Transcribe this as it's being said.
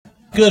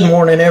Good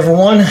morning,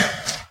 everyone.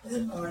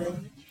 Good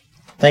morning.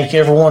 Thank you,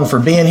 everyone, for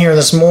being here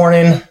this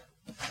morning.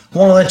 I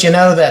want to let you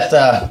know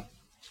that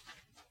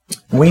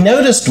we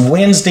noticed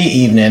Wednesday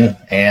evening,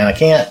 and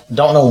I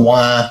don't know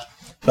why,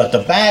 but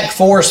the back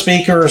four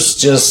speakers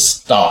just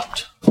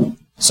stopped.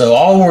 So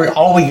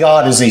all we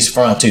got is these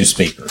front two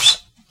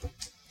speakers.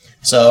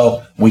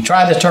 So we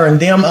tried to turn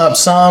them up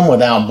some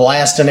without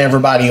blasting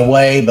everybody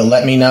away, but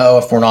let me know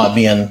if we're not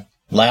being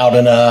loud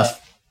enough.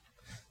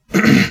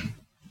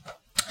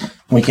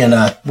 We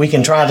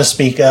can try to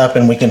speak up,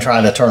 and we can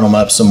try to turn them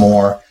up some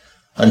more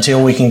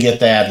until we can get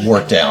that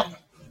worked out.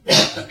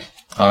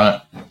 All right.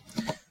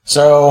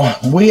 So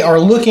we are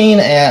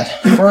looking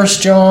at 1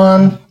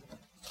 John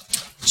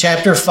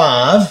chapter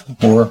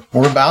 5. We're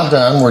about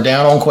done. We're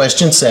down on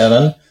question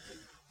 7.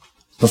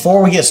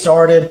 Before we get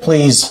started,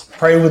 please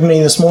pray with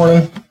me this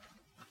morning.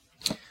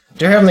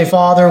 Dear Heavenly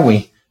Father,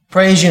 we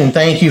praise you and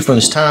thank you for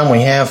this time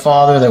we have,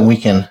 Father, that we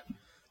can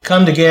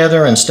come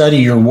together and study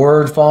your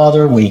word,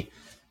 Father. We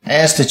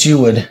ask that you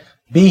would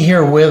be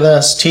here with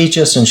us, teach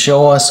us and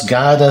show us,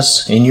 guide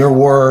us in your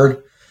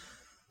word.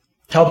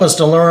 Help us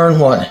to learn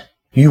what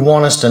you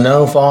want us to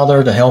know,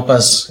 Father, to help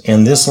us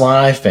in this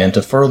life and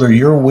to further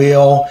your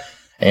will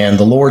and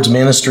the Lord's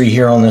ministry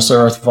here on this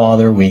earth,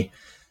 Father. We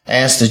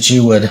ask that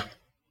you would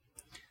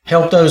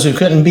help those who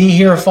couldn't be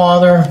here,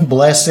 Father.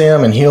 Bless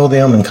them and heal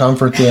them and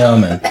comfort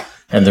them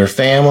and their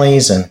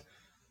families and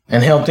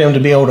help them to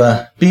be able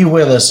to be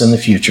with us in the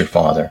future,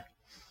 Father.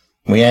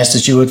 We ask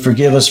that you would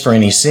forgive us for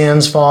any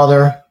sins,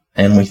 Father,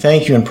 and we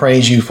thank you and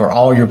praise you for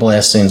all your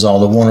blessings,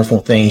 all the wonderful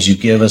things you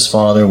give us,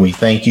 Father. We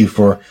thank you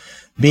for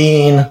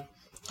being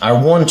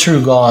our one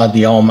true God,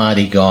 the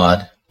Almighty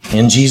God.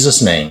 In Jesus'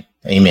 name,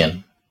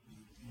 amen.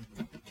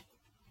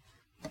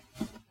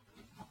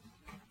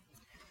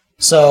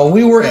 So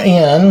we were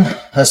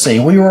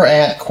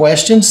at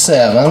question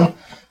 7.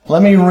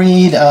 Let me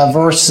read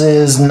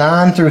verses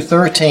 9 through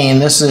 13.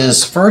 This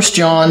is 1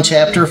 John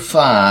chapter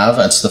 5.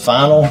 That's the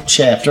final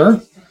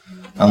chapter,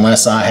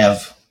 unless I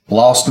have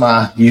lost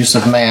my use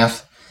of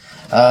math.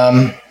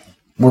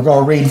 We're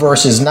going to read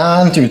verses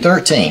 9 through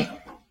 13.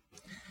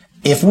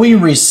 If we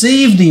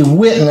receive the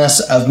witness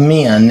of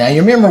men. Now,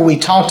 you remember we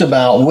talked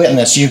about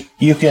witness.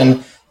 You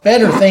can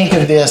better think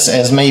of this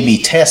as maybe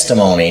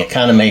testimony. It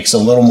kind of makes a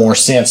little more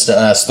sense to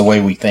us the way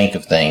we think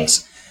of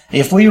things.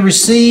 If we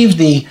receive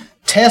the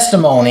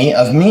testimony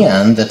of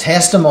men, the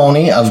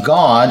testimony of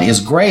God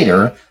is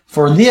greater,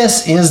 for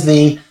this is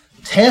the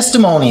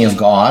testimony of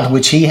God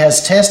which he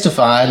has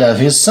testified of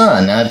his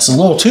Son. Now, it's a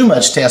little too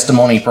much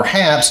testimony,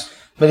 perhaps,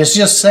 but it's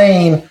just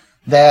saying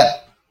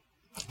that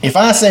if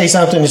I say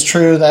something is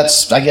true,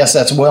 I guess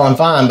that's well and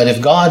fine, but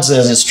if God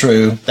says it's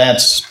true,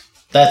 that's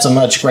a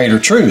much greater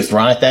truth,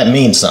 right? That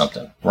means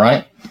something,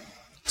 right?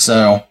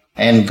 So,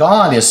 and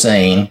God is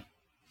saying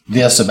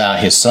this about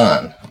his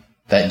Son,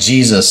 that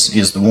Jesus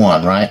is the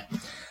one, right?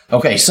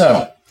 Okay,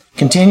 so,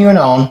 continuing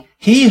on.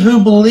 He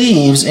who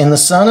believes in the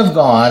Son of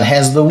God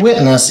has the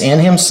witness in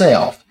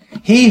himself.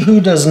 He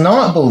who does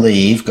not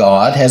believe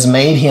God has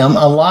made him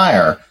a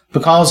liar,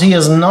 because he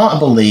has not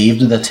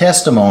believed the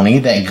testimony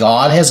that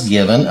God has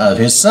given of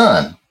his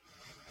Son.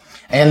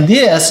 And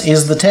this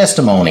is the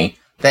testimony,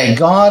 that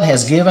God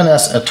has given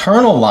us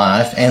eternal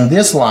life, and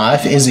this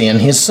life is in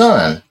his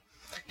Son.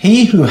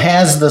 He who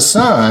has the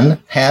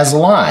Son has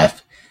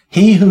life.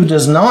 He who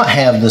does not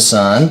have the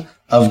Son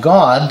of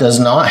God does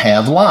not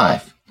have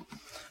life.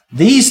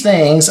 These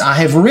things I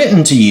have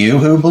written to you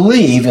who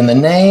believe in the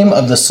name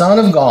of the Son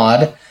of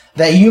God,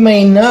 that you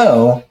may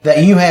know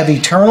that you have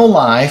eternal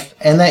life,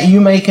 and that you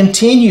may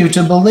continue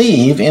to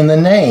believe in the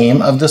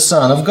name of the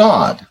Son of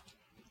God.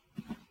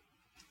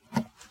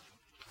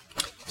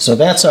 So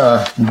that's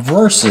our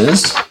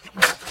verses.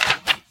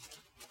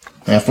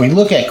 Now if we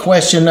look at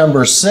question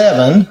number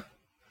 7,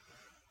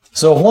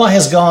 so what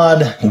has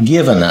God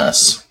given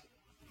us?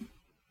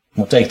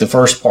 We'll take the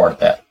first part of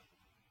that.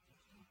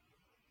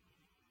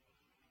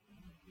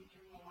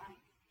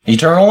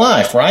 Eternal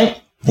life, right?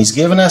 He's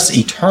given us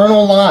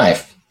eternal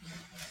life.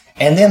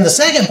 And then the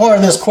second part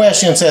of this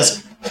question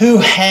says, who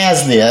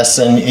has this?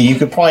 And you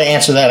could probably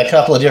answer that a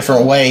couple of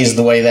different ways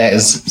the way that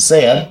is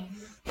said.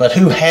 But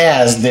who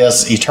has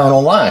this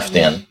eternal life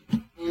then?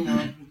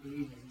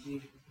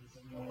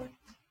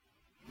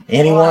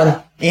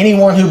 Anyone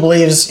who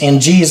believes in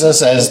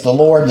Jesus as the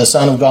Lord, the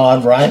Son of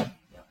God, right?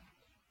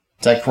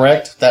 Is that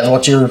correct? That's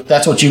what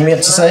you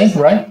meant to say,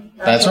 right?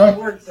 That's right.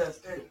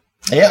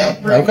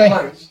 Yeah,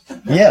 okay.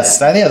 Yes,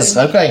 that is.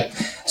 Okay.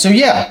 So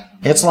yeah,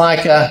 it's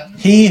like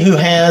he who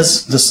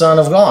has the Son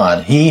of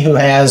God, he who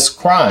has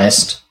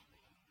Christ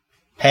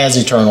has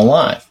eternal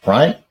life,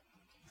 right?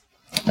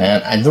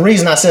 And the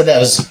reason I said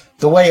that is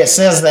the way it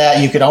says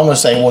that, you could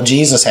almost say, well,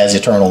 Jesus has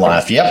eternal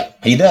life.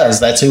 Yep, he does.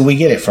 That's who we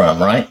get it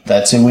from, right?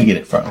 That's who we get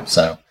it from.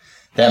 So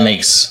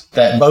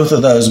both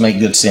of those make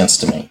good sense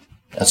to me,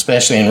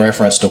 especially in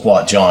reference to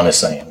what John is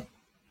saying.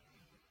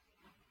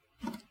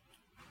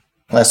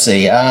 Let's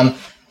see.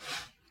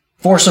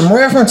 For some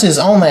references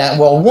on that,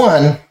 well,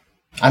 one,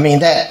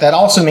 that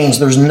also means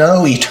there's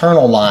no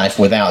eternal life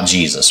without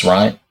Jesus,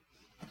 right?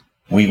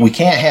 We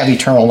can't have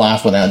eternal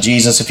life without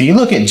Jesus. If you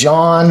look at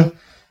John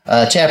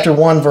chapter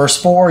 1,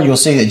 verse 4, you'll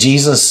see that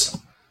Jesus,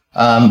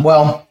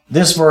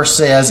 this verse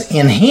says,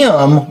 in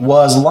him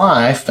was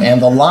life,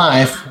 and the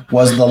life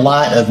was the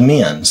light of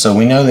men. So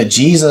we know that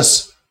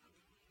Jesus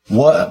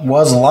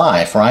was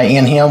life, right?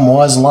 In him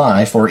was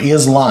life, or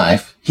is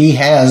life. He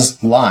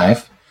has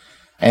life.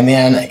 And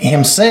then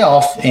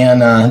himself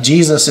in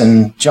Jesus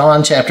in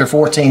John chapter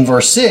 14,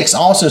 verse 6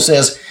 also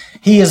says,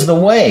 he is the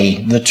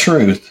way, the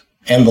truth,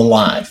 and the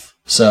life.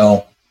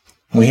 So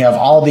we have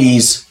all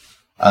these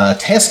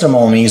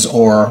testimonies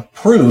or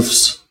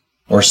proofs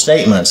or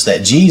statements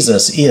that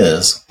Jesus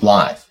is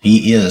life.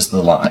 He is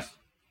the life.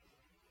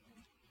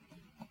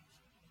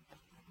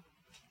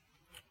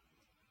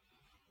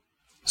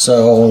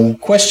 So,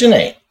 question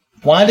 8.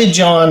 Why did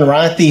John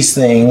write these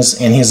things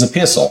in his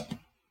epistle?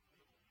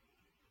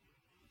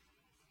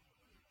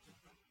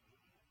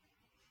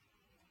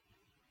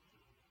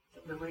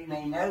 That we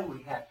may know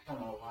we have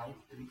eternal life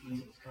through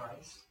Jesus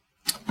Christ.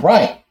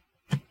 Right.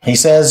 He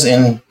says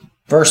in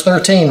verse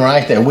 13,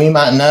 right, that we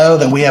might know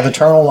that we have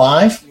eternal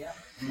life,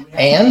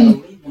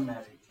 and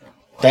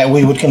that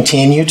we would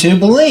continue to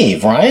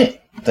believe,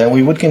 right? That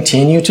we would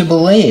continue to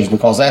believe,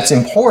 because that's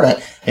important.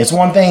 It's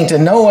one thing to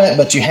know it,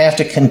 but you have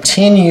to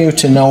continue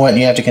to know it.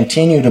 You have to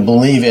continue to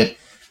believe it.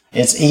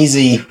 It's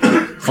easy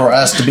for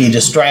us to be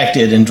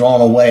distracted and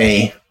drawn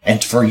away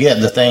and to forget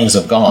the things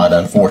of God,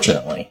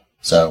 unfortunately.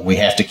 So we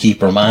have to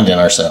keep reminding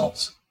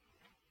ourselves.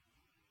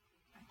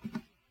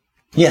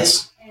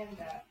 Yes? And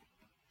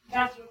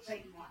that's what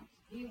Satan wants.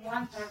 He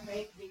wants our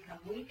faith to become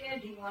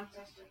weakened. He wants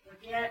us to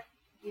forget.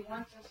 He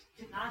wants us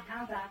to not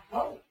have that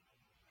hope.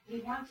 He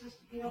wants us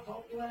to feel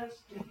hopeless,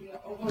 to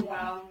feel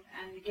overwhelmed,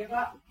 and to give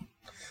up.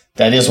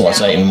 That is what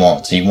Satan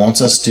wants. He wants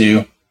us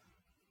to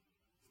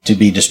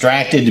be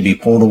distracted, to be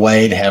pulled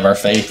away, to have our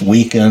faith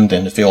weakened,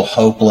 and to feel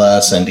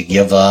hopeless, and to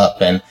give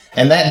up. And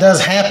that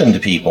does happen to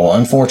people.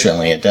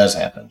 Unfortunately, it does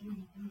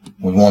happen.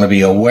 We want to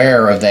be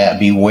aware of that,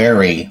 be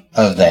wary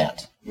of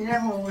that. You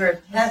know, when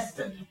we're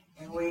tested,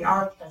 and we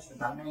are tested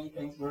by many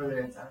things, whether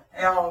it's our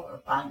health or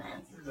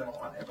finances or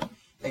whatever,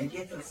 that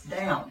gets us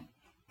down.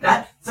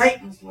 That's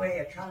Satan's way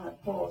of trying to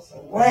pull us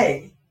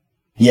away.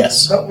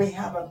 Yes. But we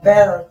have a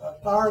better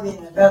authority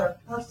and a better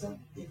person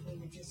if we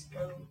would just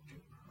go to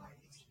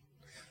Christ.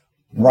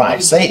 Right.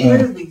 We Satan.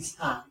 through these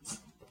times.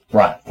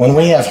 Right. When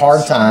we have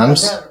hard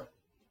times.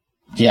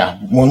 Yeah.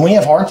 When we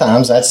have hard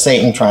times, that's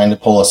Satan trying to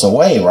pull us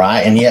away,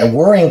 right? And yet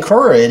we're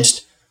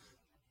encouraged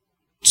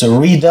to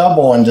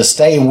redouble and to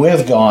stay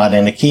with God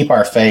and to keep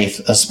our faith,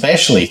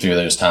 especially through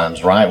those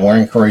times, right? We're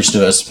encouraged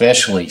to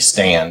especially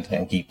stand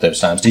and keep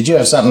those times. Did you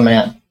have something,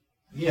 Matt?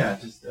 Yeah,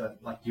 just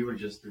like you were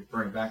just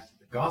referring back to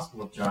the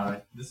Gospel of John,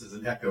 this is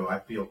an echo I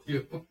feel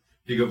too. If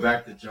you go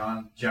back to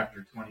John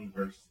chapter 20,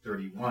 verse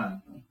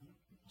 31,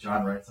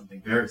 John writes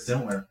something very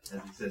similar as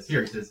he says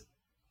here. He says,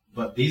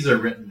 but these are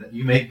written that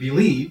you may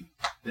believe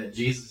that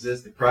Jesus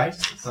is the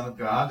Christ, the Son of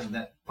God, and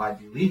that by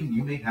believing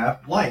you may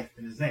have life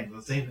in his name.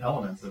 The same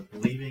elements of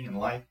believing and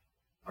life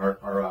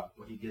are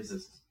what he gives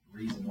us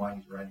reason why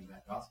he's writing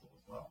that Gospel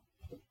as well.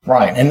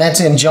 Right, and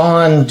that's in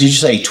John, did you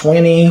say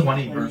 20?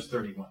 20, verse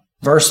 31.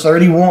 Verse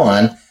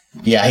 31,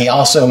 yeah, he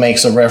also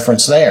makes a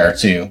reference there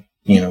to,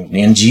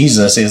 in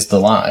Jesus is the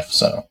life.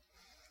 So,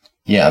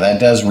 yeah,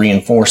 that does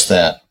reinforce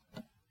that.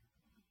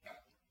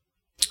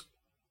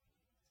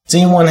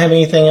 Does anyone have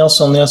anything else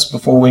on this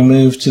before we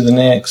move to the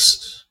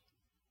next?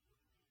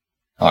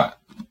 All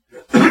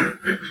right.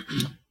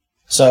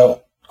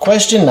 So,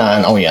 question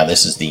 9. Oh, yeah,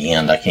 this is the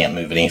end. I can't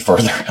move it any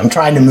further. I'm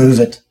trying to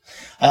move it.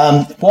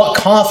 What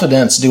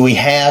confidence do we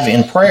have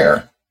in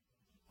prayer?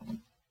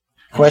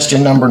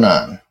 Question number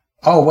 9.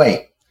 Oh,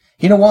 wait.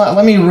 You know what?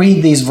 Let me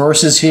read these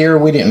verses here.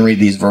 We didn't read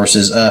these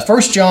verses.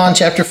 1 John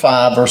chapter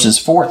 5, verses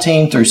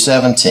 14 through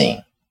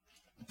 17.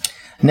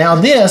 Now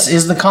this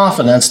is the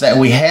confidence that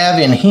we have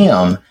in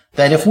him,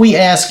 that if we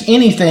ask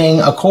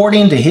anything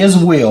according to his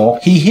will,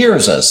 he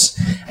hears us.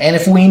 And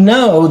if we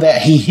know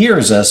that he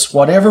hears us,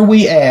 whatever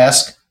we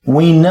ask,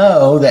 we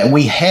know that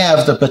we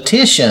have the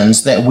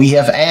petitions that we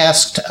have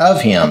asked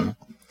of him.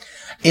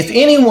 If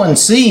anyone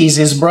sees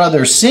his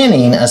brother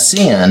sinning a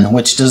sin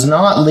which does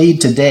not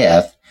lead to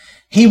death,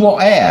 he will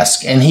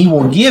ask, and he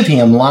will give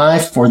him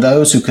life for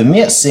those who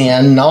commit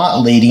sin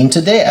not leading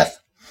to death.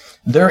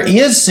 There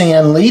is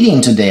sin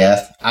leading to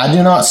death. I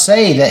do not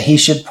say that he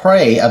should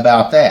pray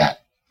about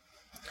that.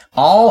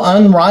 All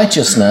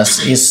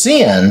unrighteousness is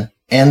sin,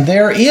 and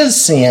there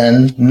is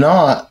sin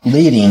not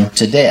leading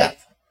to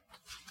death.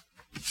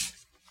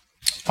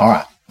 All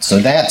right, so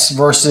that's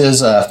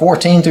verses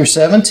 14 through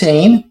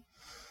 17.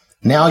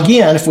 Now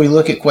again, if we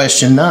look at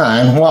question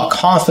 9, what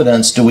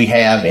confidence do we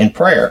have in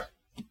prayer?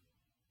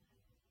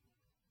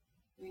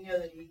 We know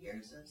that he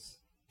hears us.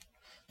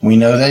 We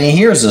know that he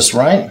hears us,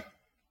 right?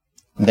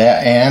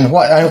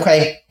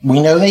 Okay, we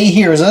know that he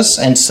hears us,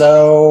 and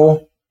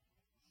so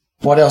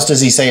what else does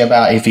he say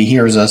about if he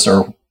hears us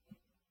or?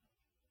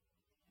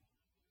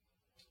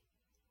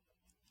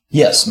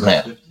 Yes,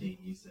 Matt. Verse 15,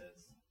 he says,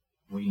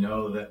 we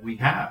know that we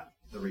have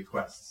the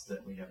requests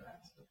that we have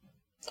asked of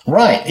him.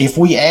 Right. If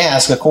we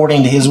ask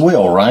according to his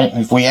will, right?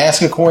 If we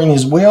ask according to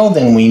his will,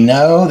 then we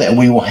know that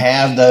we will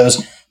have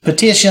those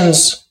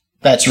petitions.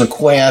 That's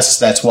requests.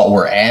 That's what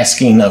we're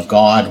asking of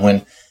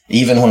God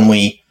even when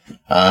we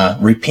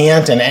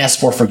repent and ask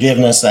for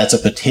forgiveness. That's a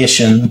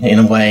petition in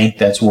a way.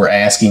 That's we're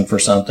asking for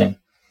something.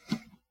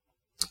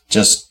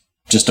 Just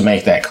to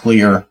make that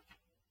clear.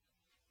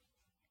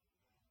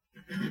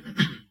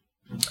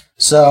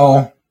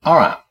 So, all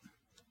right.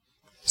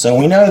 So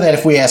we know that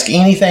if we ask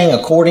anything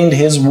according to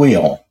his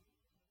will,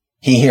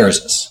 he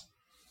hears us.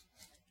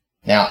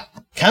 Now,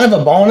 kind of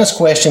a bonus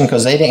question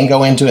because they didn't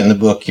go into it in the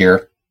book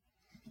here.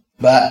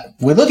 But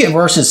we look at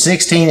verses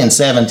 16 and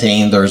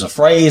 17. There's a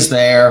phrase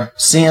there,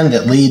 sin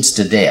that leads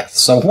to death.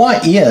 So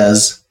what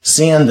is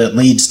sin that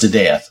leads to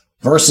death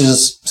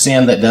versus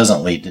sin that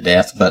doesn't lead to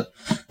death? But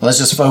let's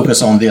just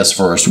focus on this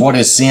first. What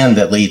is sin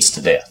that leads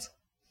to death?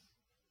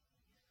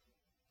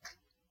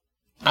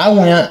 I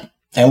went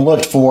and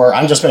looked for,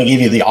 I'm just going to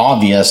give you the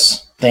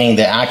obvious thing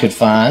that I could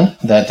find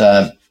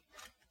that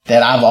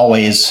I've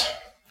always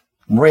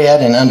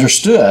read and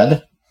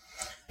understood.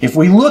 If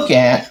we look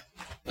at,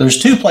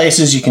 there's two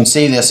places you can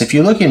see this. If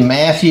you look in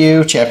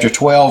Matthew chapter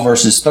 12,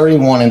 verses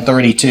 31 and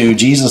 32,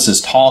 Jesus is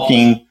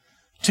talking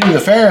to the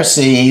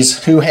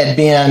Pharisees who had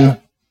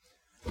been,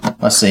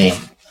 let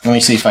me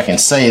see if I can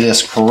say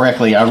this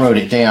correctly. I wrote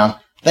it down.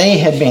 They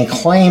had been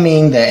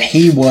claiming that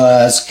he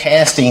was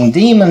casting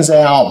demons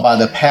out by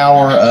the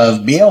power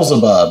of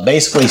Beelzebub,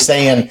 basically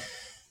saying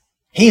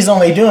he's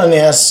only doing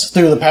this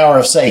through the power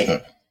of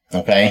Satan.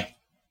 Okay?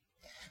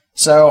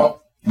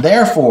 So,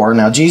 therefore,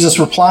 now Jesus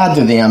replied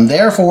to them,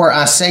 "Therefore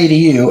I say to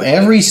you,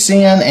 every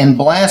sin and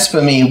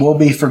blasphemy will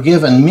be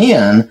forgiven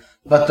men,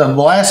 but the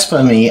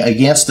blasphemy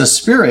against the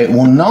Spirit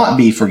will not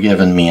be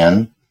forgiven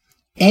men.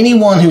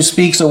 Anyone who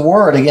speaks a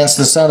word against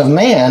the Son of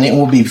Man, it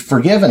will be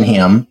forgiven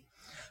him.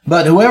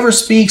 But whoever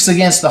speaks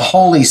against the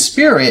Holy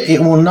Spirit,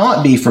 it will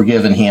not be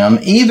forgiven him,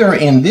 either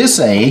in this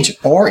age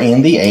or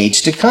in the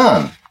age to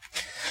come."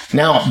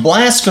 Now,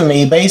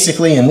 blasphemy,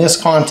 basically in this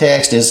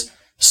context, is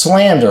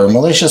slander,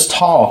 malicious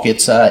talk.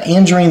 It's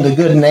injuring the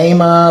good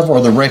name of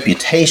or the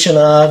reputation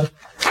of.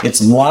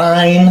 It's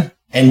lying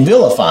and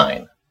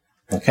vilifying.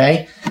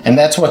 Okay? And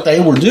that's what they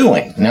were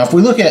doing. Now, if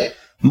we look at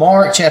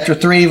Mark chapter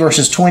 3,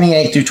 verses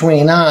 28 through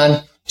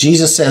 29,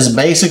 Jesus says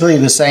basically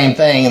the same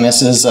thing, and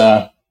this is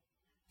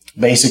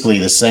basically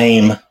the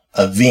same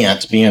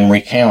event being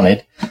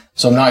recounted.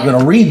 So I'm not going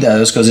to read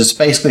those because it's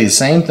basically the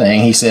same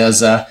thing. He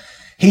says,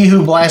 "He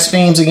who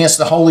blasphemes against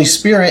the Holy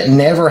Spirit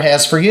never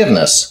has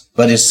forgiveness,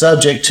 but is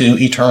subject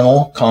to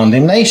eternal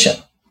condemnation."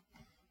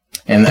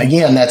 And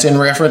again, that's in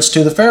reference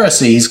to the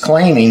Pharisees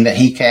claiming that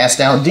he cast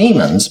out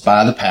demons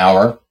by the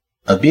power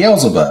of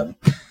Beelzebub.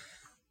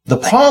 The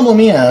problem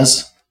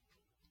is,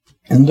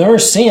 their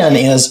sin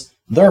is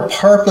they're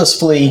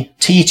purposefully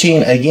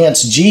teaching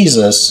against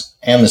Jesus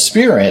and the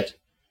Spirit.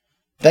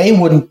 They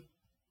would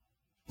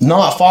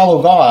not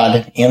follow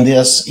God in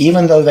this,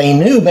 even though they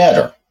knew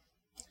better.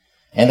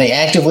 And they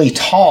actively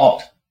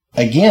taught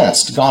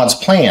against God's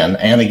plan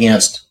and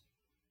against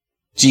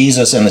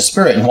Jesus and the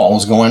Spirit and what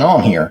was going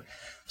on here.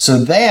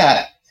 So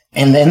that,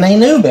 and then they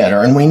knew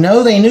better. And we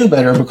know they knew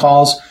better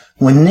because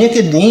when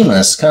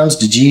Nicodemus comes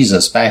to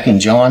Jesus back in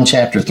John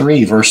chapter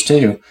 3, verse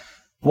 2,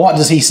 what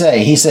does he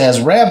say? He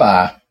says,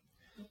 "Rabbi,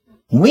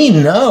 we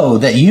know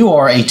that you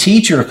are a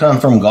teacher come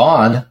from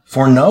God,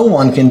 for no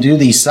one can do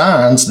these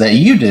signs that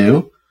you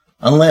do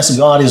unless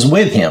God is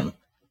with him."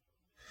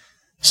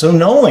 So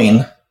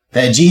knowing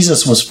that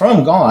Jesus was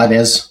from God,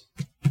 as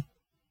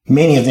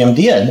many of them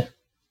did,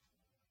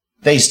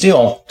 they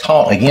still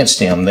taught against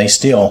him. They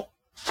still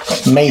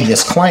made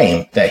this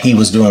claim that he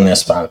was doing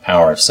this by the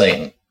power of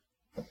Satan.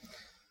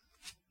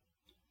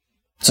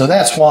 So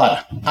that's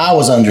what I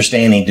was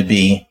understanding to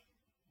be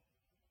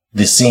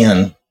the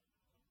sin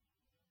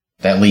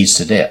that leads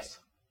to death.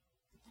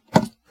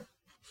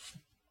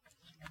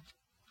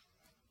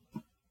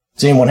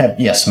 Does anyone have?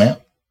 Yes, ma'am.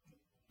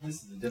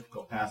 This is a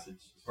difficult passage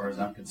as far as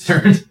I'm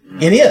concerned.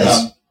 It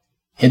is.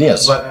 It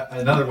is. But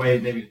another way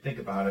maybe to think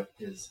about it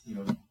is,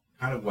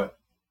 kind of what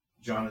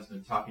John has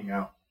been talking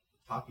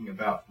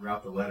about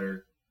throughout the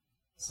letter.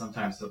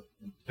 Sometimes, so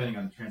depending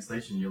on the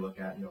translation you look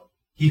at,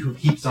 he who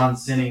keeps on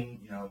sinning,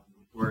 if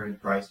we're in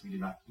Christ, we do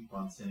not keep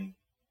on sinning.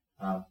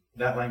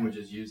 That language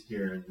is used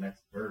here in the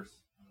next verse.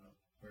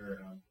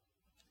 Where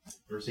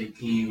verse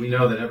 18, we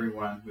know that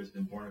everyone who has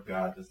been born of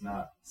God does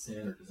not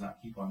sin or does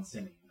not keep on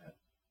sinning in that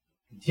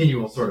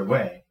continual sort of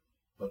way,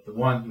 but the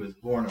one who is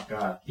born of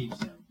God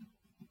keeps him.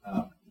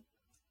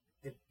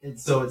 And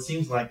so it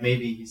seems like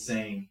maybe he's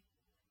saying,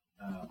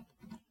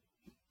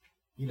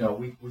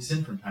 we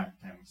sin from time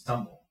to time, we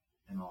stumble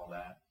and all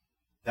that.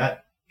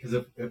 That because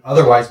if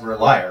otherwise we're a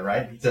liar,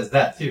 right? He says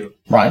that too.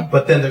 Right.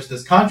 But then there's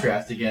this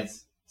contrast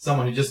against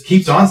someone who just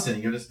keeps on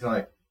sinning. You're just going to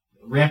like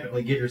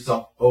rampantly get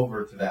yourself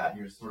over to that.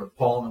 You're sort of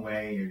falling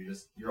away.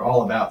 You're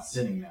all about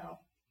sinning now.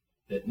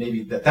 That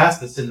maybe that's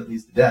the sin that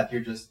leads to death.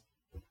 You're just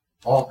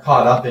all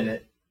caught up in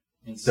it.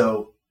 And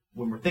so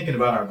when we're thinking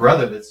about our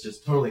brother that's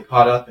just totally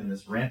caught up in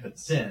this rampant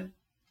sin,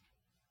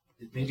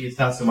 maybe it's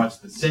not so much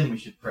the sin we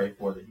should pray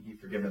for, that he be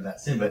forgiven of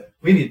that sin, but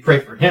we need to pray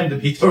for him to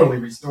be totally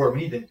restored.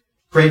 We need to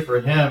pray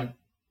for him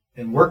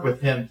and work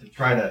with him to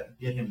try to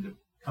get him to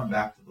come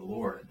back to the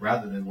Lord,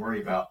 rather than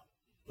worry about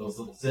those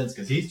little sins,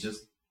 because he's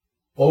just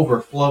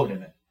overflowed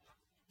in it.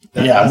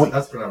 That's what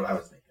I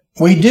was thinking.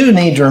 We do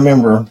need to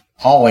remember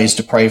always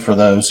to pray for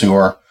those who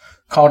are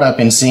caught up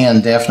in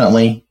sin,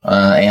 definitely.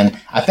 And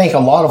I think a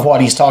lot of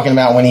what he's talking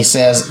about when he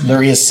says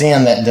there is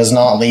sin that does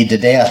not lead to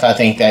death, I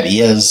think that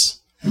is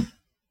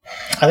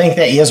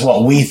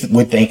what we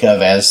would think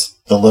of as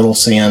the little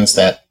sins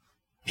that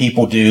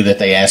people do that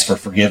they ask for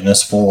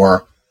forgiveness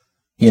for,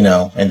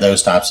 and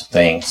those types of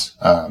things.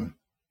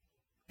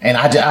 And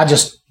I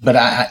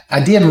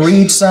did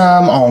read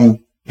some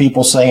on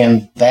people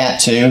saying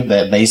that too,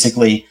 that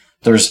basically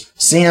there's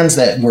sins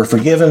that we're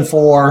forgiven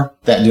for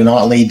that do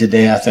not lead to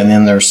death, and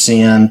then there's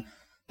sin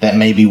that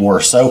maybe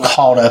we're so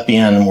caught up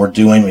in and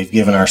we've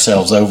given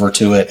ourselves over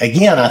to it.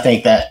 Again, I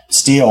think that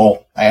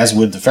still, as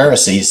with the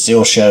Pharisees,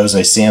 still shows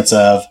a sense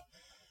of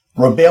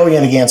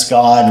rebellion against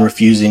God,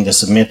 refusing to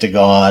submit to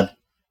God,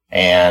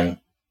 and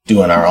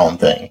doing our own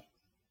thing.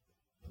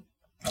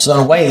 So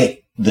in a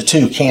way, the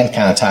two can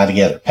kind of tie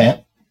together.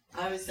 Pat?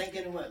 I was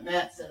thinking of what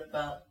Matt said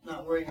about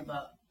not worrying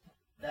about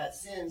that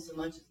sin so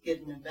much as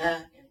getting it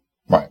back. And,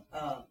 right.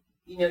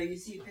 You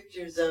see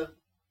pictures of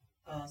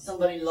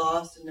somebody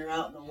lost and they're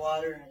out in the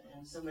water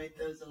and somebody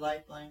throws a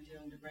lifeline to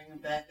them to bring them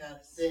back out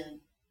of sin.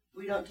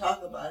 We don't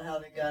talk about how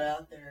they got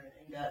out there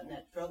and got in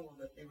that trouble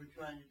that they were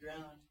trying to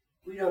drown.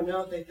 We don't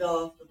know if they fell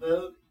off the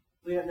boat.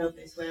 We don't know if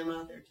they swam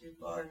out there too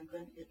far and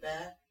couldn't get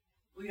back.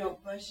 We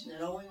don't question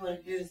it. All we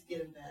want to do is get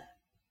them back.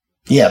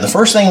 Yeah, the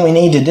first thing we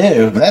need to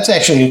do, that's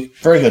actually a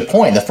very good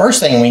point. The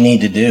first thing we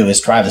need to do is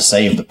try to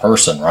save the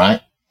person,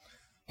 right?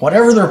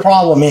 Whatever their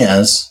problem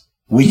is,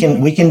 we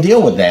can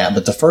deal with that,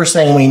 but the first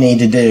thing we need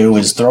to do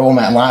is throw them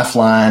that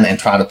lifeline and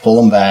try to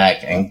pull them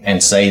back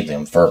and save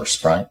them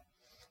first, right?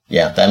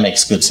 Yeah, that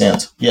makes good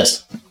sense.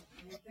 Yes? When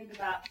you think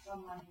about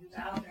someone who's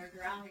out there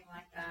drowning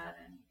like that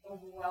and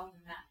overwhelmed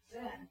in that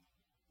sin,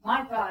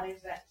 my thought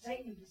is that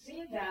Satan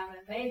deceived them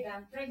and made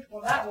them think,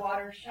 well, that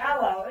water's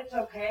shallow. It's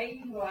okay.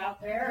 You can go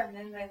out there. And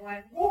then they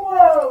went,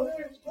 whoa,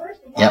 where's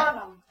the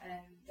bottom?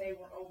 And they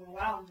were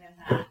overwhelmed in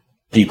that.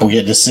 People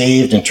get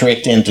deceived and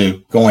tricked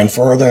into going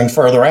further and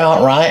further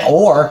out, right?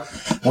 Or,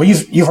 well,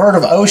 you've heard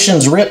of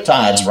ocean's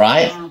riptides,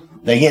 right?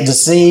 They get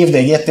deceived,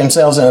 they get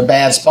themselves in a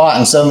bad spot,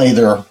 and suddenly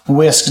they're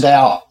whisked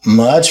out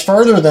much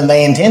further than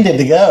they intended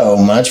to go,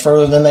 much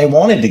further than they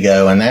wanted to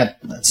go. And that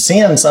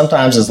sin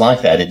sometimes is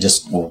like that. It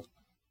just will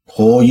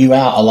pull you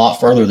out a lot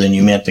further than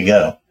you meant to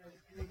go.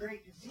 The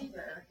great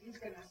deceiver, he's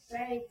going to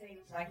say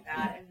things like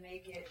that and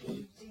make it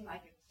seem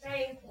like it's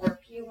safe or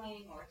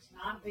appealing or it's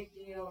not a big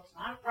deal, it's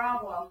not a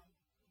problem,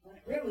 when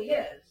it really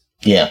is.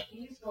 Yeah.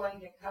 He's going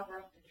to cover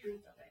up the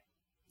truth of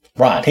it.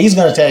 Right. He's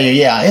going to tell you,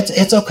 yeah,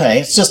 it's okay.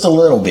 It's just a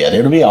little bit.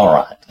 It'll be all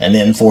right. And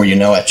then before you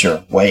know it,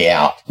 you're way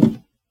out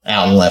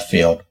in left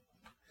field.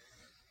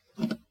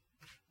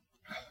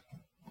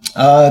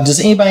 Does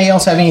anybody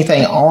else have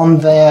anything on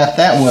that?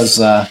 That was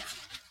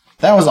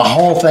a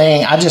whole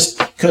thing. I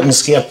just couldn't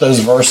skip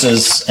those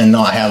verses and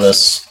not have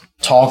us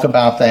talk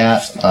about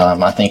that.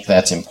 I think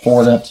that's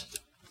important.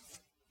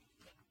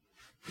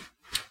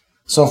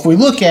 So if we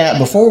look at,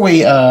 before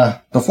we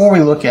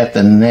look at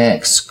the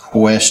next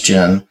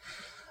question,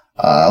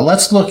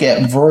 let's look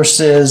at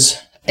verses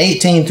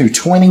 18 through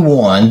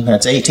 21.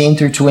 That's 18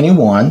 through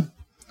 21.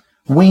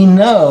 We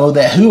know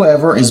that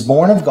whoever is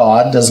born of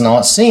God does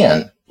not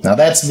sin. Now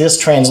that's this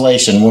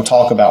translation. We'll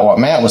talk about what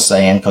Matt was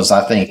saying because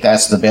I think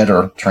that's the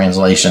better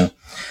translation.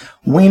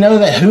 We know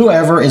that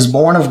whoever is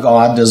born of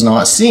God does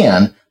not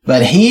sin,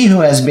 but he who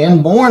has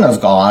been born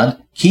of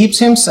God keeps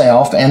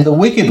himself, and the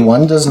wicked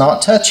one does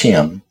not touch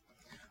him.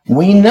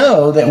 We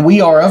know that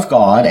we are of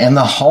God, and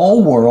the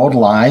whole world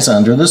lies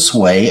under the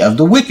sway of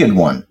the wicked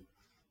one.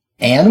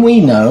 And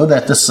we know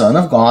that the Son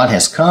of God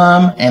has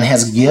come and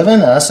has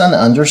given us an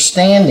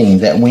understanding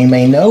that we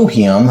may know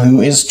him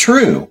who is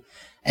true.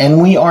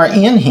 And we are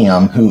in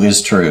him who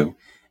is true,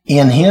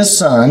 in his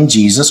Son,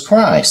 Jesus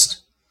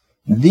Christ.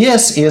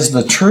 This is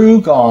the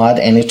true God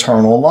and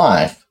eternal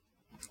life.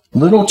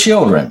 Little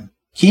children,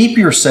 keep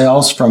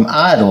yourselves from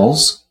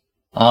idols.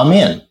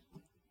 Amen.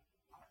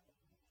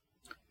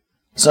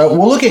 So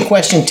we'll look at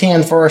question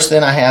 10 first,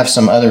 then I have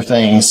some other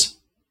things.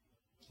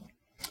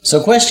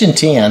 So question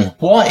 10,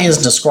 what is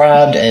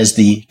described as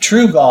the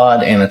true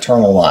God and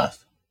eternal life?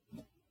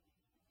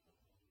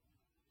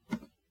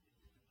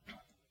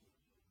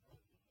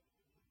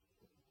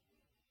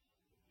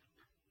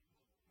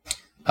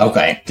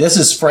 Okay, this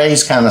is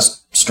phrased kind of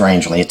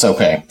strangely. It's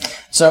okay.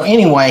 So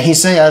anyway, he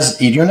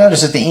says, you'll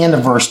notice at the end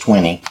of verse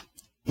 20,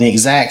 the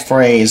exact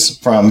phrase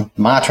from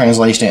my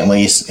translation at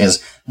least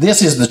is,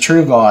 this is the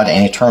true God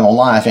and eternal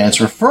life. And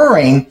it's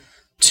referring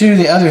to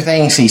the other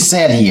things he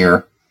said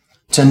here,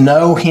 to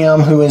know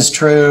him who is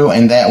true,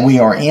 and that we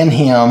are in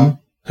him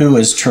who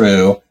is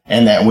true,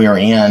 and that we are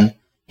in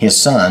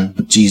his Son,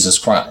 Jesus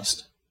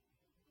Christ.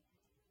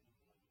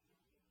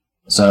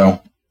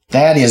 So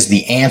that is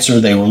the answer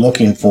they were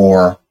looking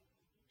for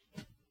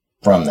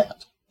from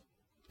that.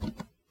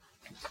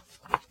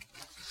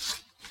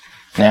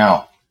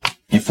 Now,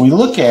 if we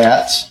look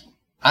at,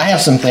 I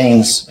have some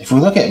things, if we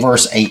look at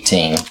verse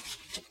 18,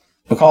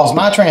 because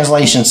my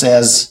translation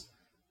says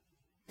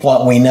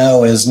what we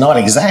know is not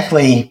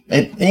exactly,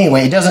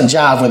 anyway, it doesn't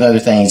jive with other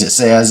things. It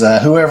says,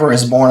 whoever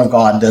is born of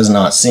God does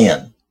not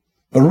sin.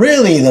 But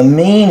really, the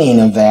meaning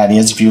of that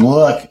is, if you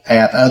look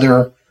at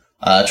other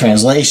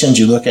translations,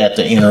 you look at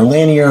the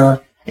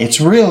interlinear, it's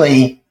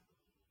really,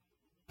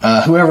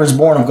 whoever is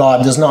born of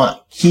God does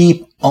not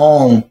keep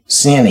on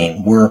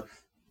sinning.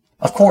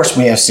 Of course,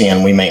 we have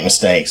sin, we make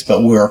mistakes,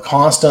 but we're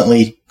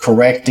constantly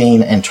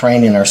correcting and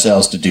training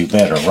ourselves to do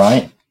better,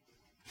 right?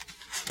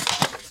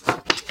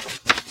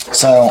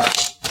 So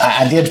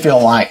I did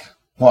feel like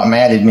what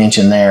Matt had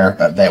mentioned there,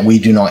 that we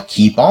do not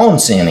keep on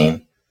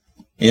sinning,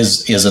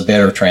 is a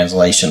better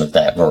translation of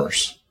that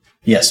verse.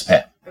 Yes,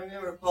 Pat? I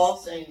remember Paul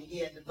saying he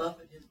had to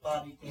buffet his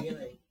body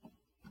daily.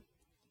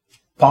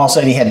 Paul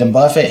said he had to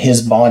buffet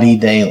his body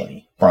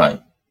daily,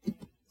 right?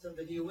 So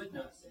that he would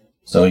not sin.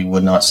 So he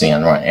would not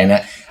sin, right?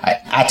 And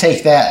I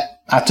take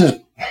that, I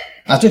took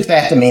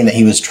that to mean that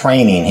he was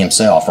training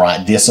himself,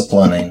 right?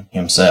 Disciplining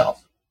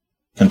himself,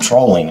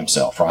 controlling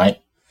himself,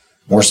 right?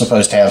 We're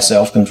supposed to have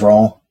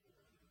self-control.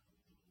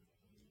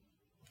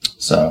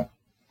 So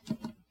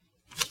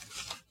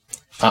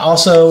I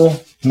also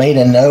made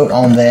a note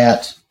on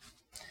that.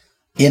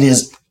 It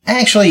is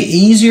actually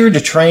easier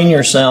to train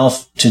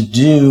yourself to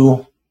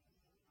do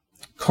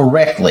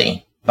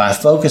correctly by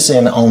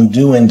focusing on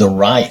doing the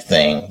right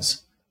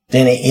things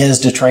than it is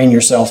to train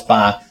yourself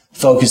by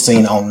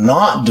focusing on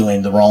not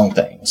doing the wrong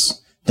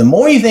things. The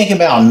more you think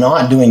about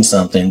not doing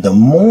something, the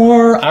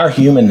more our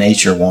human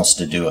nature wants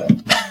to do it.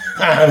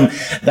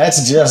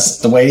 That's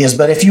just the way it is.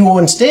 But if you will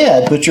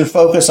instead put your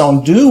focus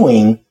on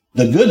doing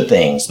the good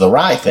things, the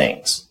right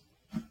things,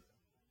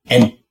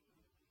 and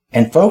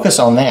focus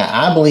on that,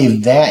 I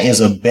believe that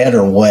is a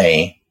better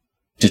way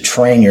to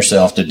train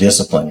yourself, to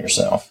discipline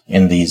yourself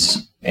in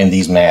these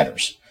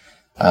matters.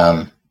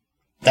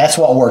 That's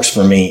what works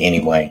for me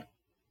anyway.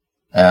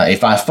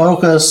 If I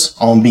focus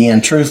on being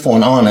truthful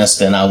and honest,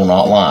 then I will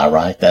not lie,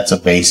 right? That's a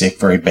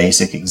very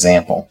basic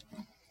example.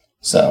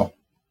 So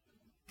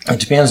it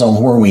depends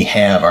on where we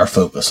have our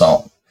focus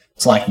on.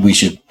 It's like we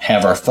should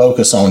have our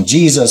focus on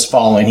Jesus,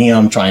 following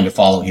him, trying to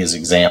follow his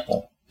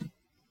example.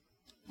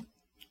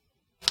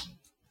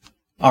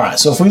 All right,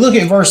 so if we look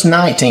at verse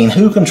 19,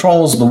 who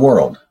controls the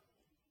world?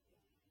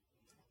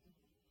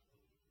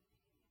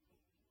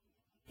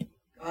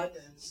 God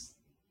does.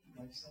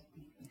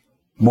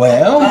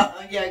 Well,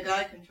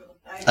 God controls.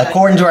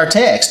 according to our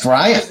text,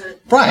 right?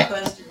 Right.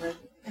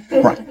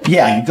 Right.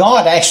 Yeah,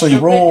 God actually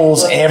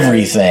rules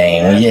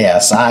everything.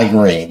 Yes, I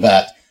agree.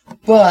 But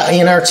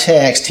in our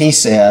text, he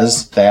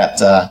says that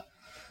the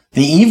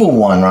evil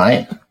one,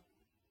 right,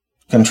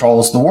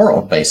 controls the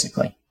world,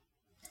 basically.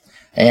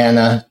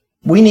 And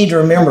we need to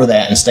remember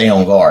that and stay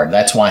on guard.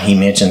 That's why he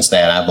mentions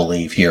that, I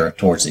believe, here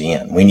towards the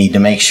end. We need to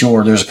make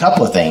sure there's a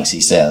couple of things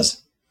he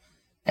says.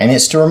 And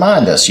it's to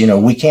remind us,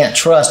 we can't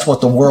trust what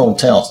the world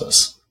tells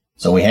us.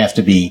 So we have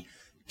to be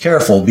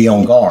careful, be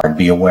on guard,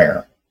 be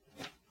aware.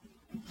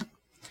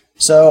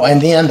 So,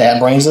 and then that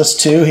brings us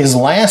to his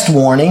last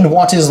warning.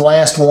 What's his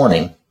last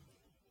warning?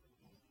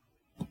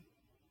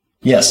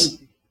 Yes.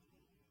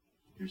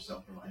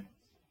 Yourself from idols.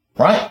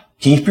 Right.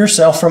 Keep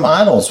yourself from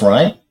idols,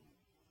 right?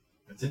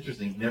 It's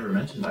interesting. He never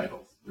mentioned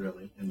idols,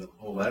 really, in the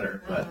whole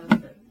letter.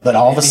 But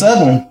all of a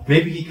sudden...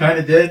 Maybe he kind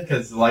of did,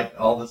 because like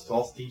all this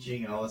false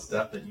teaching and all this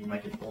stuff that you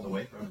might get pulled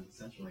away from is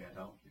essentially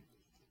idolatry.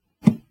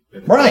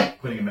 Right.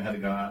 Putting him ahead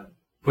of God.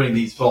 Putting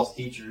these false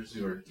teachers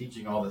who are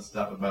teaching all this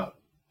stuff about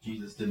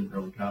Jesus didn't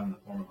really come in the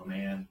form of a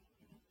man.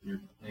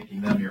 You're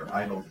making them your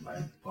idols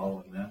by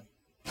following them.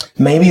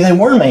 Maybe they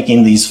were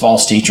making these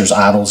false teachers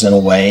idols in a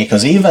way,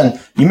 because you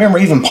remember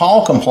even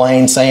Paul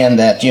complained saying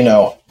that,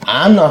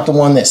 I'm not the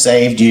one that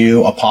saved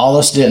you.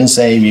 Apollos didn't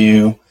save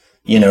you.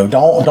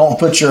 Don't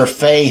put your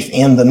faith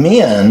in the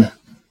men,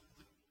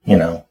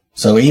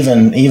 So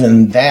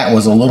even that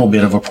was a little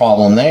bit of a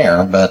problem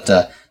there. But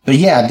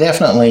yeah,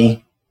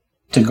 definitely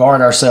to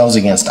guard ourselves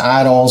against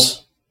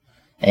idols.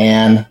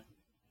 And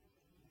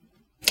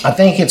I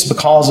think it's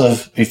because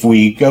of, if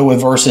we go with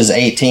verses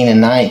 18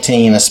 and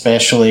 19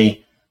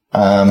 especially,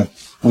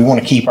 we want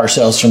to keep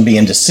ourselves from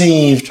being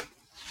deceived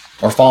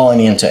or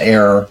falling into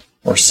error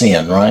or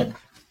sin, right?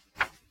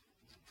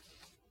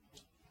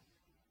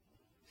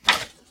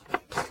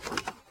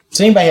 Does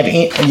anybody have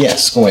any?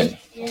 Yes, go ahead.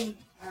 In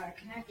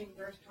connecting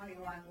verse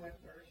 21 with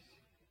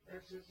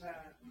verses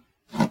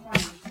 20, I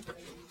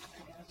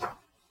guess,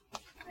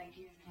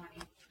 19 and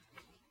 20,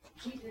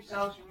 keep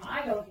yourselves from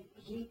idols.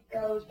 He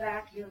goes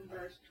back to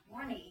verse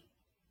 20.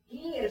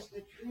 He is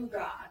the true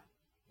God.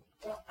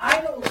 Well,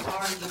 idols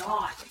are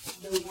not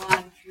the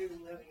one true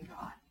living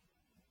God.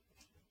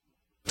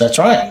 That's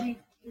right.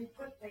 We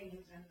put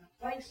things in the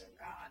place of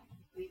God.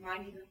 We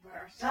might even put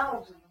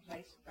ourselves in the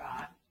place of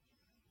God.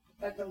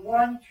 But the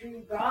one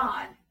true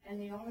God and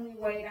the only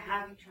way to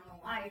have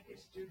eternal life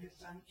is through his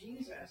son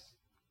Jesus.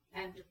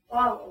 and to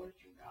follow the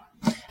true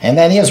God. And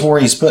that is where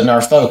he's putting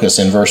our focus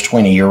in verse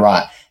 20. You're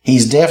right.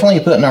 He's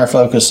definitely putting our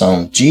focus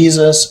on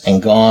Jesus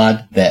and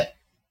God, that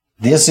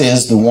this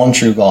is the one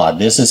true God.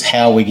 This is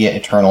how we get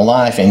eternal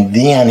life. And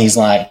then he's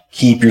like,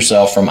 keep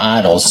yourself from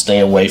idols. Stay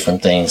away from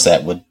things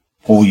that would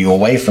pull you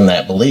away from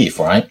that belief,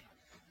 right?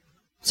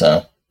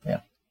 So,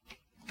 yeah.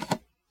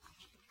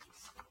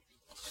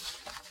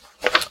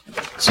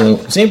 So,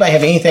 does anybody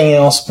have anything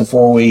else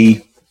before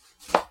we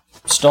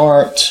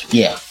start?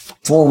 Yeah.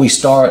 Before we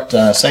start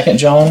 2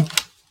 John?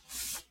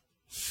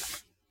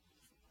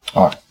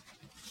 All right.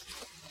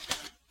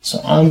 So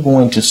I'm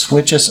going to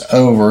switch us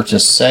over to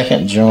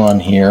 2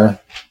 John here,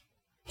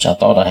 which I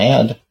thought I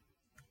had.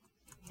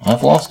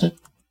 I've lost it.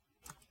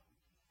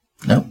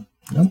 Nope.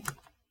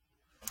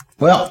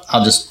 Well,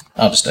 I'll just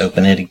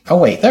open it. Oh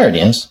wait, there it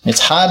is. It's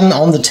hiding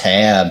on the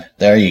tab.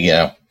 There you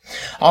go.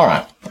 All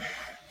right.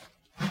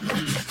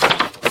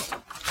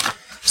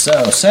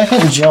 So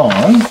 2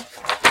 John.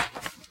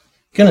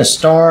 Going to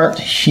start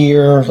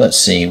here. Let's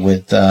see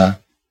with.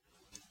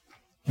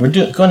 We're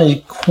going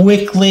to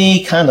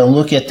quickly kind of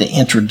look at the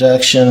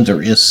introduction.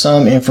 There is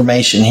some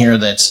information here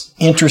that's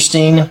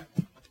interesting,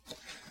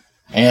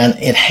 and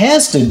it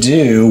has to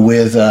do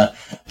with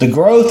the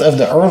growth of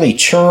the early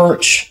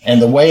church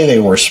and the way they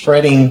were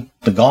spreading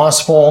the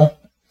gospel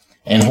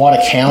and what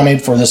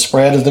accounted for the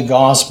spread of the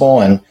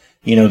gospel. And,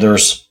 you know,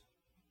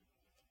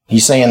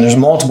 he's saying there's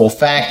multiple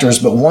factors,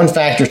 but one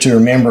factor to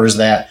remember is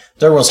that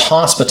there was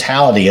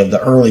hospitality of the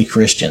early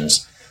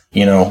Christians.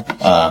 You know,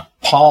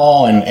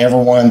 Paul and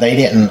everyone, they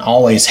didn't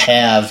always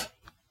have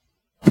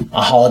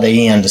a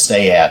Holiday Inn to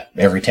stay at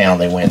every town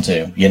they went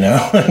to, you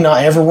know.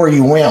 Not everywhere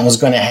you went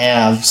was going to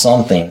have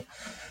something.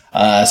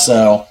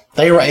 So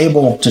they were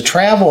able to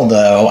travel,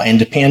 though, and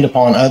depend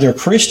upon other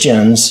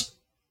Christians,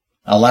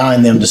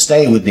 allowing them to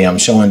stay with them,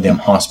 showing them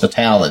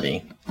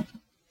hospitality.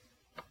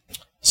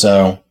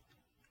 So,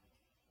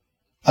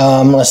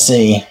 let's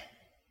see.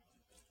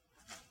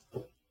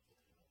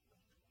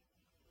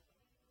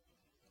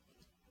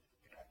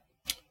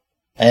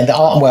 And the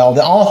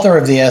author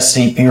of this,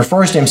 he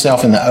refers to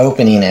himself in the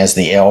opening as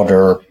the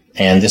elder,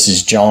 and this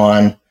is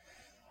John.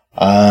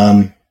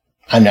 I'm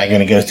not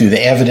going to go through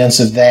the evidence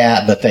of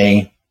that, but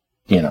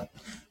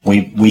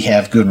we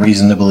have good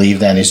reason to believe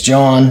that is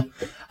John.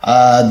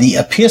 The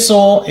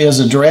epistle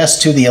is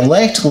addressed to the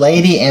elect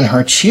lady and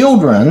her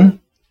children,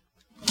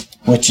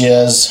 which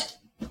is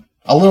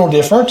a little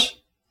different.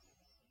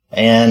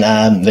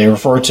 And they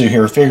refer to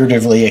here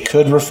figuratively. It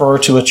could refer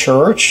to a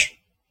church.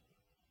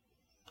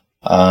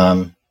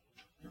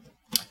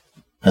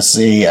 Let's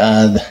see.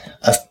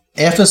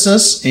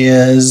 Ephesus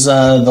is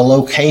the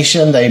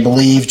location they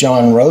believe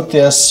John wrote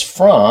this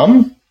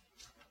from,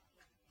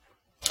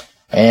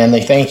 and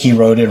they think he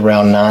wrote it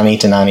around 90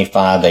 to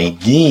 95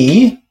 AD.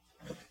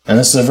 And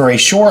this is a very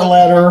short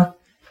letter,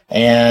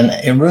 and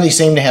it really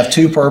seemed to have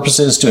two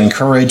purposes: to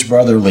encourage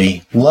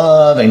brotherly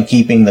love and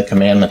keeping the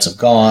commandments of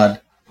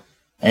God,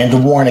 and to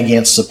warn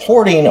against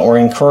supporting or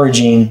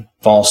encouraging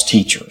false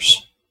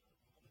teachers.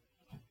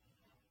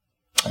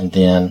 And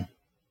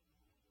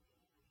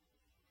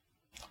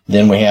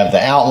then we have the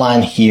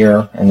outline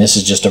here, and this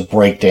is just a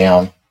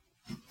breakdown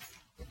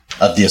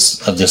of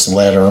this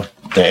letter.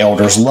 The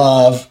elder's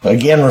love,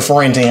 again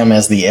referring to him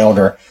as the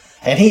elder.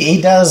 And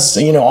he does,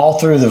 all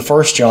through the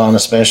 1 John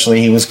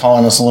especially, he was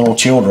calling us little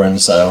children,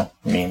 so,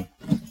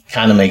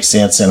 kind of makes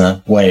sense in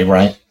a way,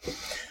 right?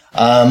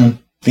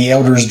 The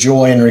elder's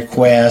joy and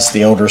request,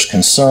 the elder's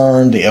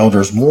concern, the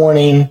elder's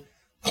warning,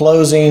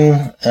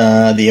 closing,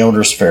 the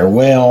elder's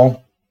farewell.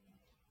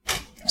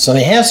 So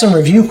they have some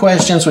review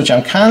questions, which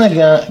I'm kind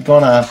of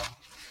going to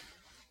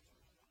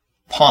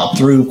pop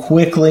through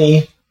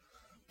quickly.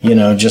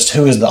 Just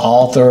who is the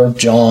author,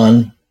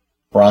 John,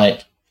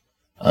 right?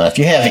 If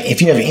you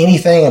have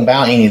anything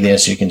about any of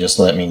this, you can just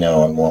let me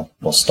know and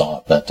we'll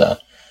stop.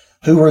 But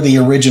who were the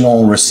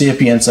original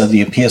recipients of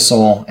the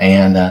epistle?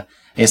 And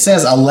it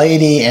says a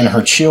lady and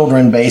her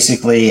children,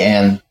 basically,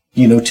 and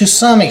to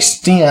some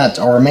extent,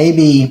 or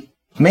maybe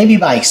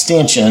by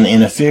extension,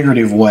 in a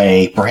figurative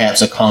way,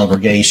 perhaps a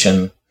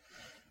congregation.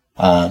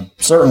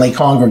 Certainly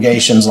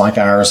congregations like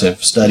ours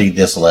have studied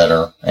this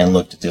letter and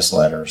looked at this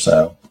letter,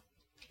 so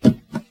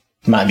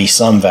might be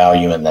some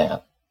value in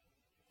that.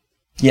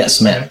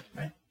 Yes, Matt.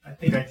 I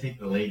think I take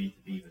the lady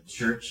to be the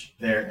church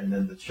there, and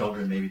then the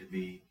children maybe to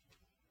be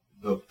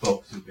the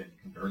folks who've been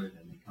converted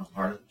and become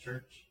part of the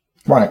church.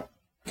 Right.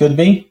 Could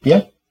be.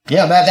 Yeah.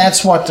 Yeah.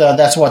 That's what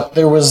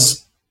there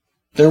was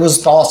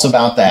thoughts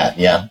about that.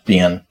 Yeah,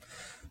 being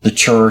the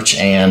church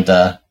and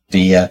the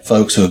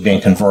folks who have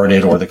been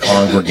converted, or the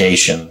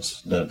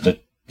congregations, the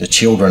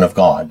children of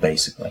God,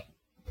 basically.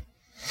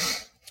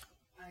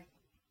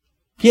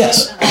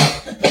 Yes.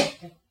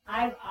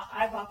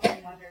 I've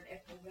often wondered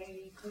if the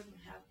lady couldn't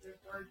have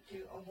referred to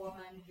a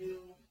woman who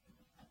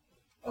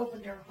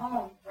opened her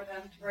home for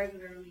them to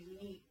regularly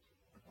meet,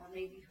 or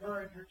maybe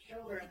her and her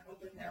children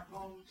opened their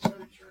homes for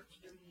the church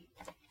to meet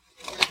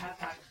or have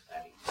Bible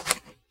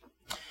studies.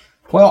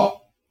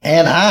 Well,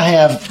 and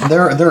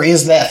there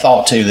is that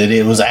thought too, that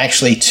it was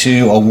actually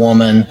to a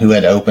woman who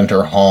had opened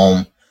her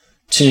home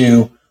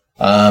to,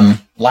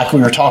 like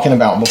we were talking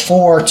about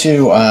before,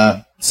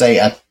 to, say,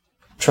 a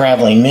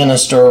traveling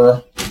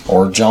minister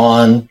or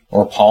John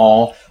or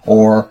Paul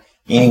or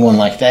anyone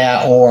like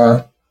that,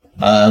 or,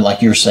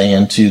 like you're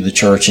saying, to the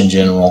church in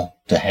general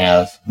to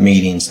have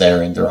meetings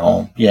there in their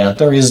home. Yeah,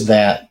 there is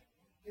that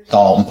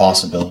thought and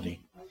possibility.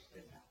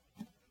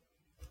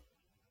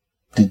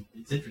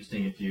 It's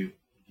interesting if you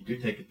do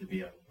take it to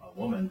be a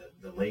woman,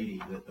 the lady,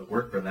 the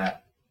word for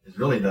that is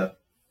really the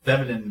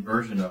feminine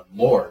version of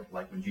Lord,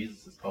 like when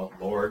Jesus is called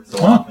Lord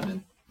so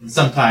often, and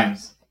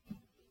sometimes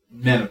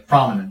men of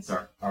prominence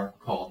are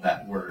called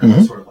that word,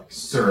 sort of like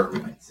sir, we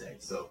might say.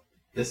 So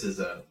this is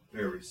a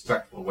very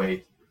respectful way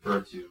to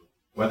refer to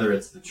whether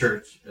it's the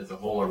church as a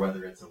whole or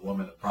whether it's a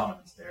woman of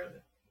prominence there,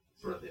 that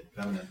sort of the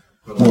feminine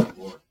equivalent of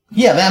Lord.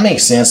 Yeah, that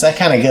makes sense. That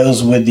kind of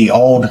goes with the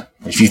old,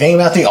 if you think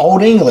about the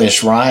old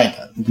English, right?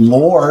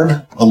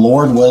 Lord, a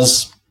lord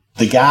was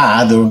the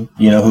guy,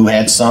 who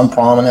had some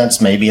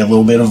prominence, maybe a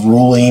little bit of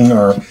ruling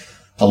or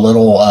a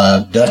little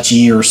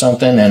duchy or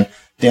something. And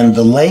then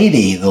the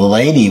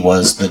lady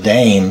was the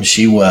dame.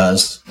 She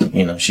was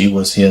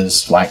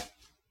his, like,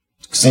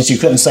 since you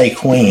couldn't say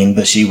queen,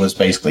 but she was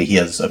basically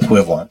his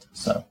equivalent.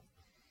 So.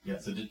 Yeah,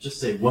 so to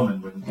just say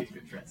woman wouldn't be a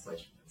good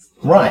translation.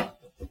 Right.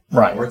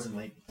 Lords and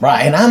ladies.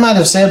 Right, and I might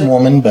have said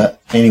woman,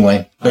 but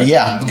anyway. But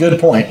yeah, good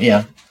point,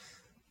 yeah.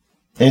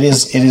 It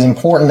is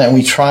important that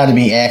we try to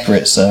be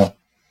accurate, so.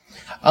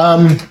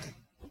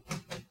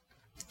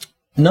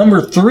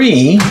 Number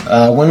 3,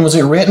 when was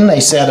it written? They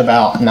said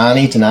about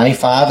 90 to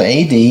 95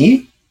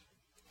 AD.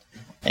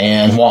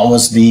 And what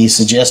was the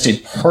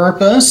suggested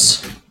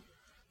purpose?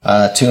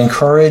 To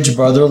encourage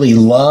brotherly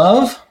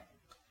love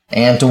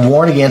and to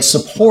warn against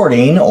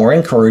supporting or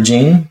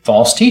encouraging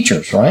false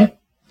teachers, right?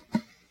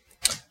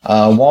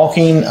 I'm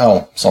reading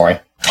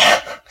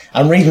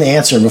the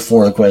answer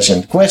before the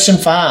question. Question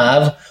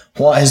 5,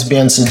 what has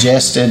been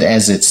suggested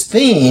as its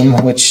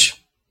theme,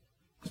 which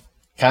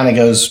kind of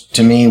goes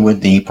to me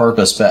with the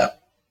purpose, but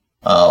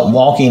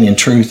walking in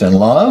truth and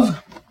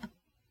love.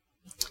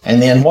 And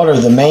then what are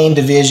the main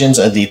divisions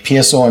of the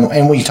epistle?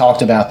 And we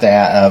talked about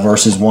that,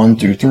 verses 1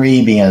 through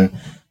 3 being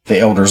the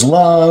elder's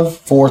love,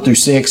 4 through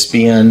 6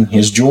 being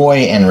his joy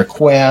and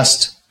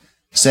request,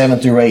 7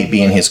 through 8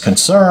 being his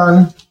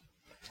concern,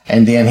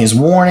 and then his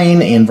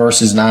warning in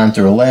verses 9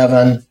 through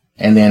 11,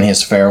 and then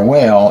his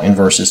farewell in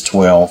verses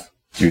 12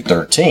 through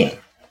 13.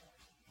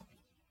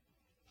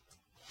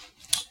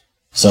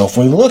 So if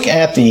we look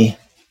at the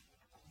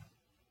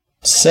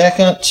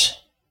second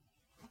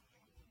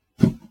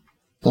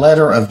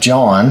letter of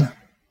John,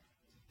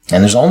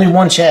 and there's only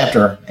one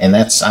chapter, and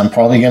I'm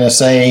probably going to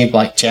say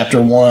like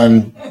chapter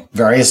 1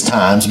 various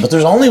times, but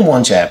there's only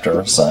one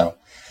chapter, so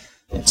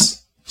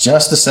it's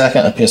just the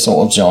second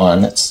epistle of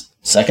John. It's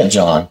 2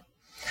 John.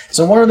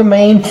 So what are the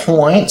main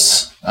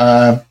points?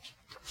 And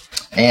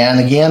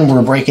again,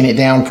 we're breaking it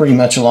down pretty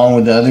much along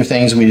with the other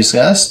things we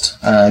discussed.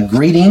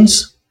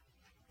 Greetings,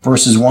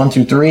 verses 1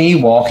 through 3,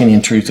 walking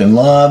in truth and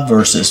love,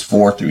 verses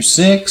 4 through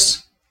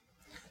 6.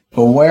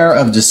 Beware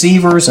of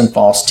deceivers and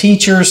false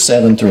teachers,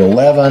 7 through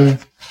 11.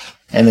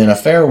 And then a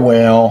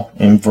farewell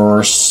in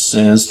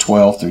verses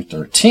 12 through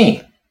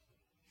 13.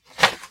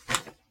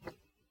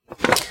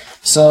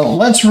 So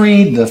let's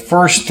read the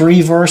first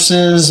 3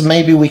 verses.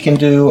 Maybe we can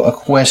do a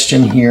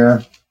question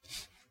here.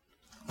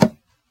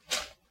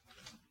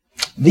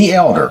 The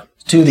elder,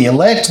 to the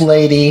elect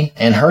lady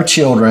and her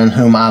children,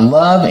 whom I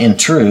love in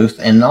truth,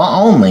 and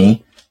not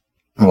only,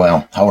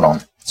 to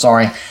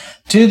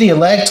the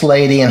elect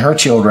lady and her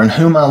children,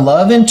 whom I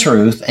love in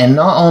truth, and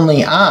not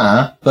only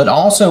I, but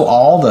also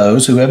all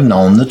those who have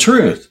known the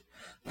truth,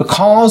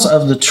 because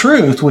of the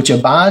truth which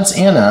abides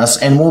in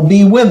us and will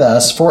be with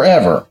us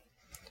forever.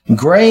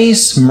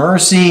 Grace,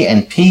 mercy,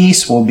 and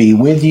peace will be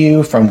with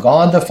you from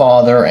God the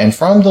Father and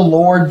from the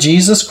Lord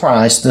Jesus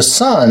Christ, the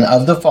Son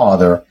of the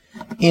Father,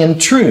 in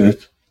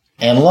truth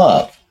and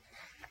love.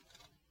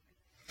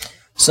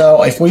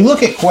 So if we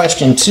look at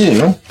question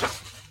 2,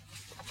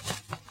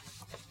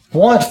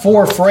 what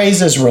 4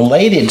 phrases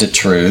related to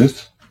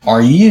truth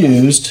are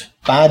used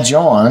by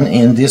John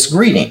in this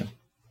greeting?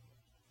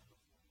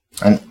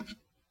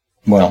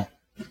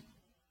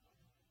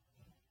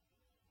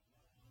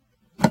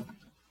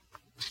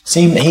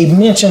 See, he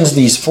mentions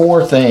these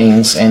 4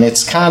 things, and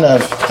it's kind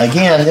of,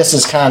 again, this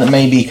is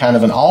maybe kind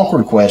of an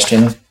awkward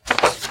question,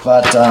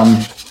 but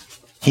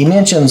he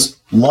mentions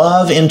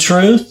love in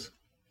truth,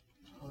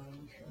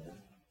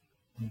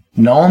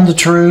 known the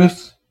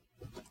truth,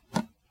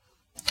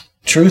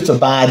 truth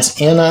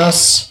abides in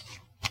us,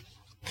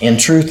 and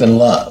truth and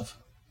love.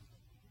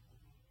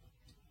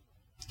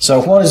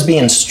 So what is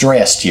being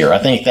stressed here? I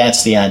think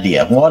that's the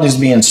idea. What is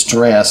being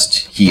stressed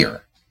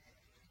here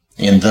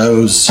in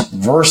those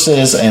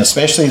verses, and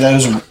especially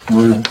those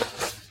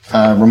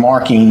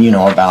remarking,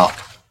 about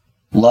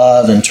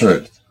love and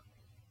truth?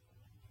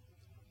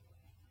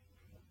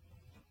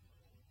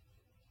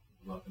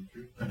 love and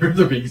truth.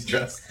 They're being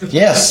stressed.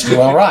 Yes,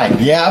 well, right.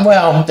 Yeah,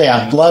 well,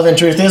 yeah, love and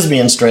truth is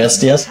being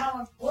stressed, yes. How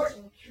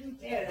important truth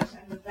is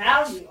and the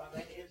value of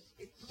it is,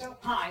 it's so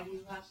high.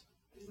 You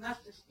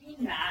must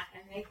esteem that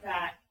and make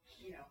that,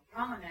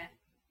 prominent.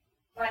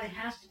 But it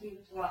has to be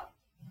with love.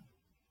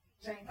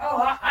 Saying,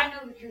 oh, I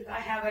know the truth. I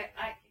have it.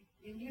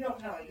 And you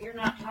don't know it. You're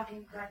not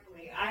talking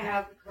correctly. I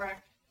have the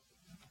correct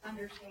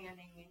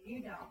understanding, and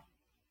you don't.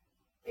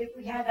 If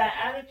we have that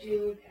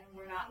attitude and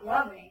we're not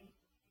loving,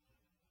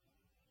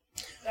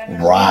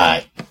 then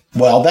Right.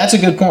 Well, that's a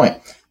good point.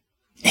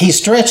 He's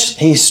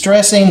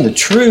stressing the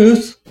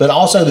truth, but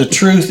also the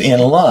truth in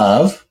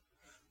love.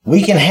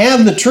 We can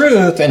have the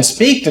truth and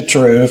speak the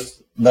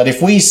truth, but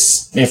if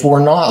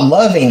we're not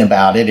loving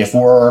about it, if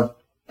we're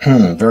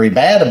very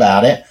bad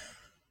about it,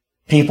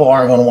 people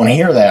aren't going to want to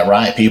hear that,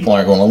 right? People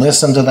aren't going to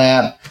listen to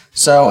that.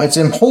 So it's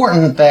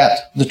important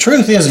that the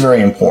truth is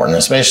very important,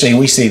 especially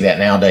we see that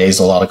nowadays,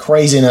 a lot of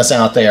craziness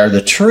out there.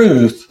 The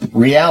truth,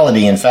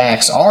 reality, and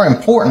facts are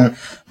important,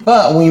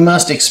 but we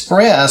must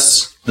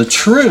express the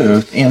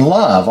truth in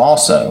love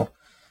also.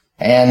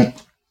 And,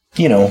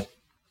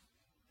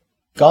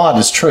 God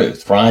is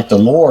truth, right? The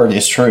Lord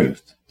is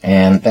truth,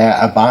 and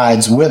that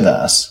abides with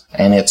us,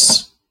 and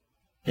it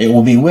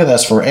will be with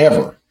us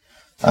forever.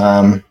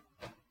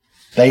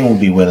 They will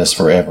be with us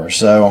forever.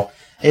 So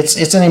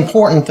it's an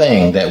important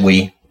thing that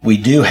we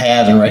do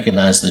have and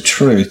recognize the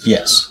truth.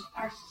 Yes.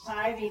 our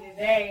society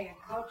today and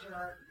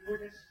culture, we're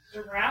just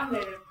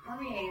surrounded and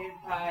permeated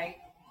by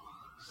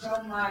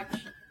so much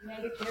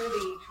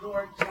negativity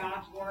towards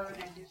God's word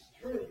and his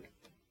truth.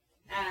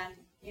 And,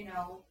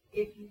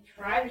 if you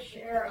try to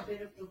share a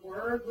bit of the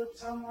word with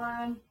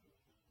someone,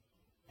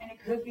 and it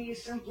could be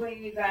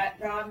simply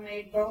that God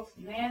made both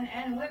men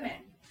and women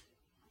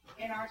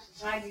in our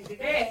society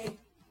today,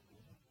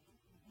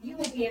 you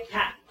will be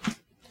attacked.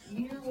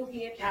 You will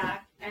be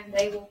attacked, and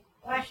they will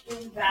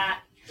question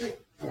that truth.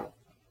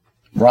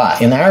 Right.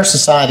 In our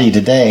society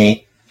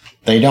today,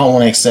 they don't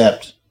want to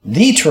accept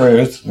the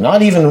truth,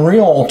 not even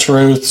real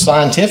truth,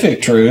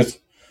 scientific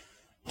truth.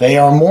 They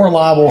are more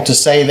liable to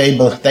say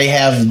they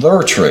have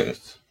their truth.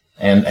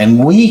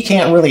 And we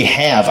can't really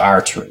have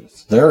our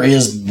truth. There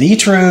is the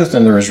truth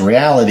and there is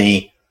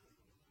reality.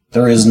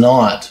 There is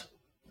not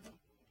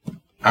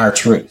our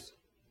truth.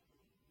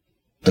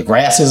 The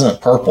grass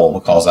isn't purple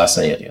because I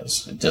say it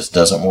is. It just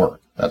doesn't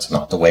work. That's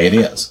not the way it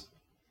is.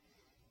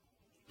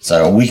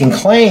 So we can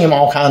claim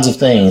all kinds of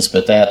things,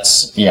 but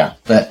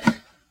it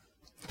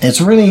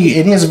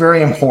is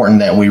very important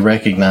that we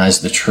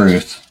recognize the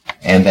truth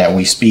and that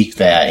we speak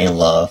that in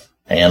love.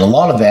 And a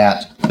lot of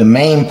that, the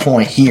main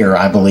point here,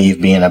 I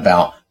believe, being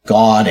about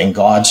God and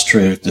God's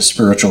truth, the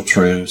spiritual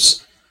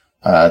truths,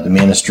 the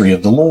ministry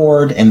of the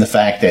Lord, and the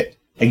fact that,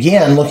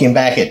 again, looking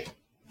back at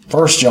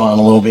 1 John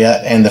a little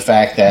bit, and the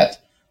fact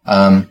that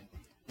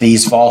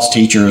these false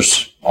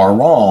teachers are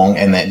wrong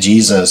and that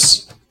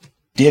Jesus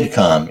did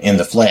come in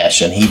the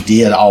flesh and he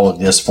did all of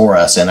this for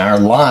us, and our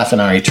life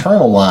and our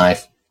eternal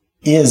life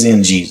is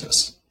in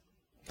Jesus.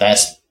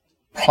 That's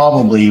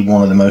probably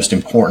one of the most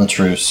important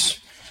truths.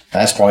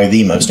 That's probably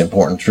the most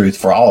important truth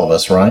for all of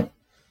us, right?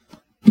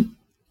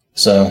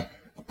 So,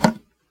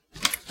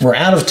 we're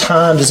out of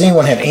time. Does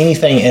anyone have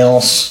anything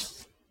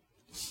else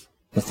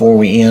before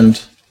we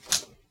end?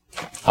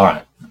 All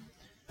right.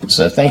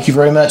 So, thank you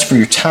very much for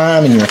your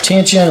time and your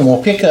attention.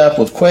 We'll pick up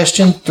with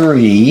question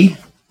 3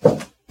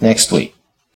 next week.